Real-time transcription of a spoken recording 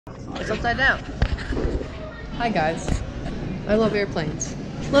It's upside down. Hi guys. I love airplanes.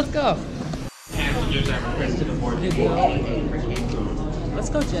 Let's go. Let's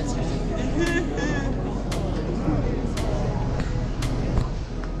go jet ski.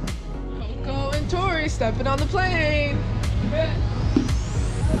 Coco and Tori stepping on the plane.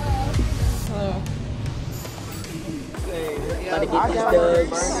 Hello. About to get these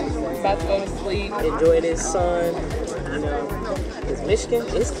dubs. About to go to sleep. Enjoy this sun. You know, it's Michigan.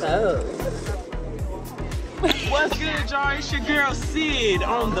 It's cold. What's good, y'all? It's your girl Sid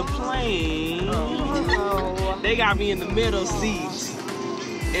on the plane. Oh. They got me in the middle seat,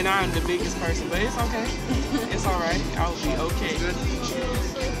 and I'm the biggest person, but it's okay. It's all right. I'll be okay.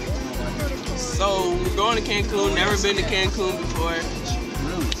 So we're going to Cancun. Never been to Cancun before.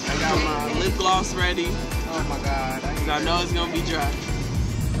 I got my lip gloss ready. Oh my God. I know it's gonna be dry.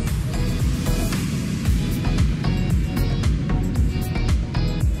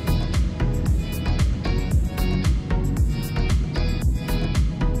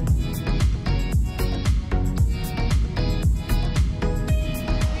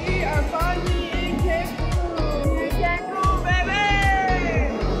 We are finally in Cancun. Cancun, baby!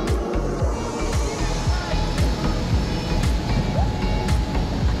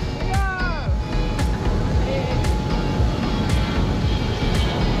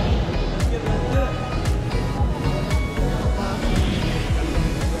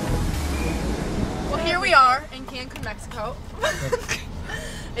 Well, here we are in Cancun, Mexico.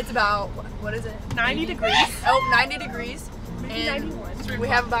 It's about, what is it? 90 degrees. Oh, 90 degrees. Maybe And 91. we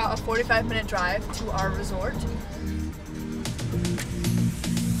have about a 45-minute drive to our resort.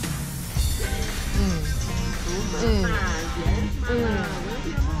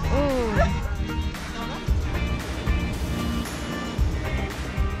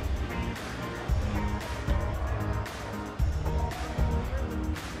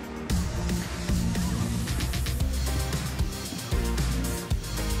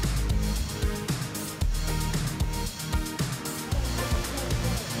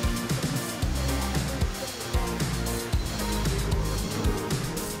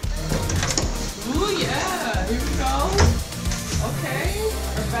 Ooh, yeah, here we go. Okay,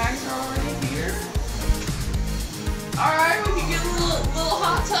 our bags are already here. All right, we can get a little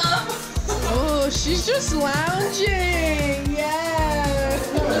hot tub. Oh, she's just lounging. Yeah.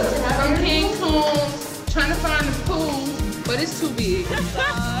 From Cancun, trying to find a pool, but it's too big.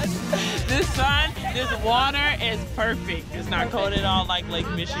 This water is perfect. It's not cold at all like Lake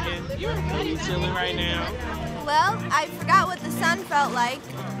Michigan. You're really chilling right now. Well, I forgot what the sun felt like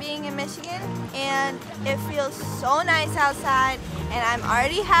being in Michigan, and it feels so nice outside, and I'm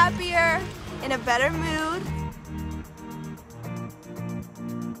already happier, in a better mood.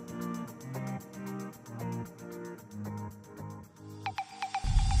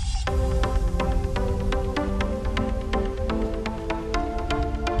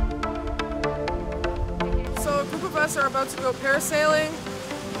 So a group of us are about to go parasailing,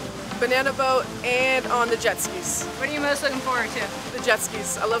 banana boat, and on the jet skis. What are you most looking forward to? The jet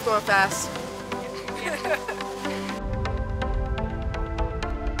skis. I love going fast.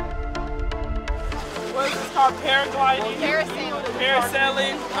 What is this called? Paragliding? Parasailing.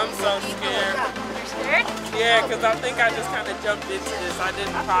 Parasailing? I'm so scared. You're scared? Yeah, because I think I just kind of jumped into this. I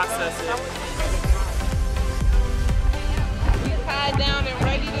didn't process it. We're tied down and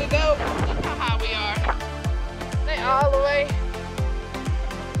ready to go. Look how high we are. They all the way.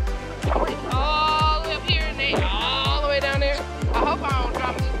 All the way up here and they all the way down there. I hope I don't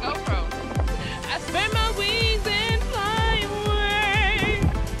drop this GoPro. I spread my wings and fly away.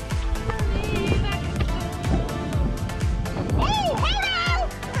 Oh, hold on!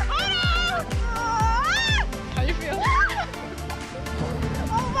 Hold on! How you feel?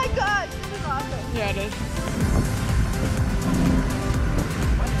 Oh my God, this is awesome. Yeah, it is.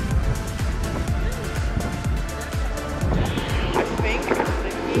 I think the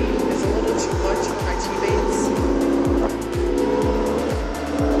heat is a little too much for my teammates.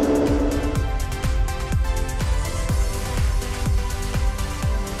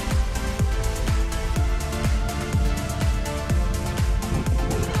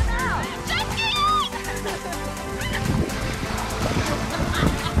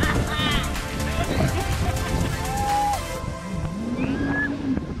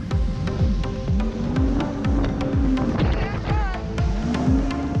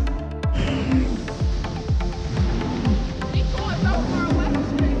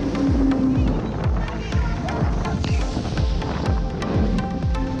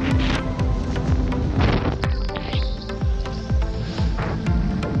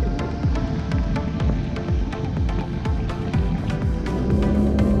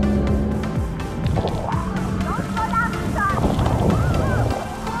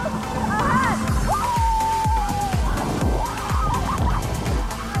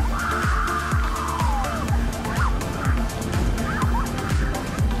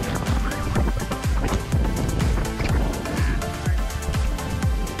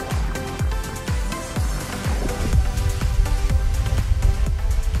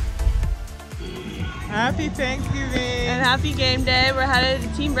 Happy Thanksgiving. And happy game day. We're headed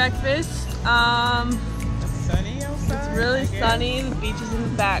to team breakfast. It's sunny outside. It's really sunny. The beach is in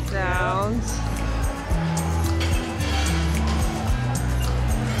the background.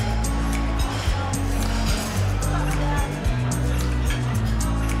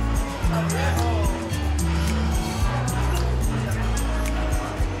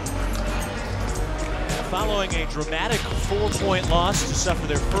 Following a dramatic 4-point loss to suffer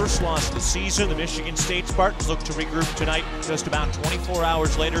their first loss of the season, the Michigan State Spartans look to regroup tonight just about 24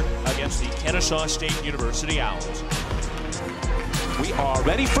 hours later against the Kennesaw State University Owls. We are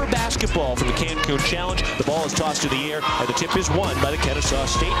ready for basketball for the Cancun Challenge. The ball is tossed to the air, and the tip is won by the Kennesaw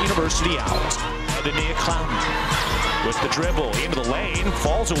State University Owls. And Nia Clouden with the dribble into the lane,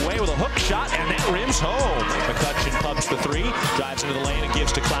 falls away with a hook shot, and that rims home. McCutcheon pumps the three, drives into the lane and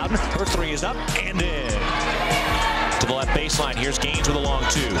gives to Clouden. Her three is up and in. To the left baseline, here's Gaines with a long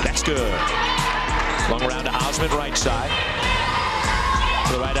two. That's good. Long around to Osmond, right side.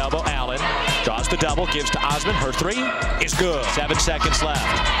 To the right elbow, Allen draws the double, gives to Osmond. Her three is good. 7 seconds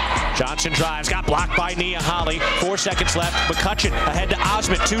left. Johnson drives, got blocked by Nia Holly. 4 seconds left. McCutcheon ahead to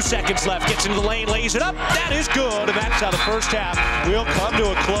Osmond. 2 seconds left. Gets into the lane, lays it up. That is good. And that's how the first half will come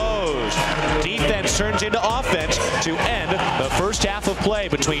to a close. Defense turns into offense to end the first half of play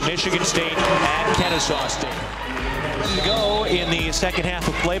between Michigan State and Kennesaw State. Ready to go in the second half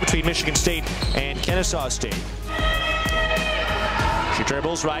of play between Michigan State and Kennesaw State. She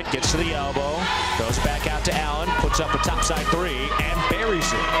dribbles right, gets to the elbow, goes back out to Allen, puts up a topside three, and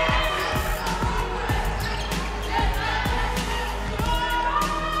buries it.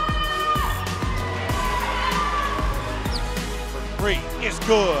 Three is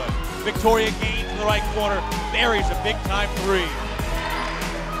good. Victoria Gaines in the right corner, buries a big-time three.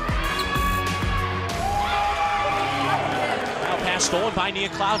 Now pass stolen by Nia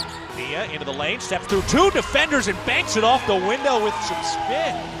Clouden. Nia into the lane, steps through two defenders and banks it off the window with some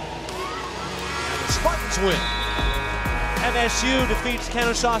spin. And the Spartans win. MSU defeats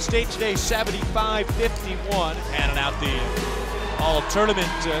Kennesaw State today 75-51. Handing out the all-tournament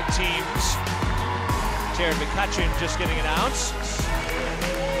teams. Terry McCutcheon just getting announced.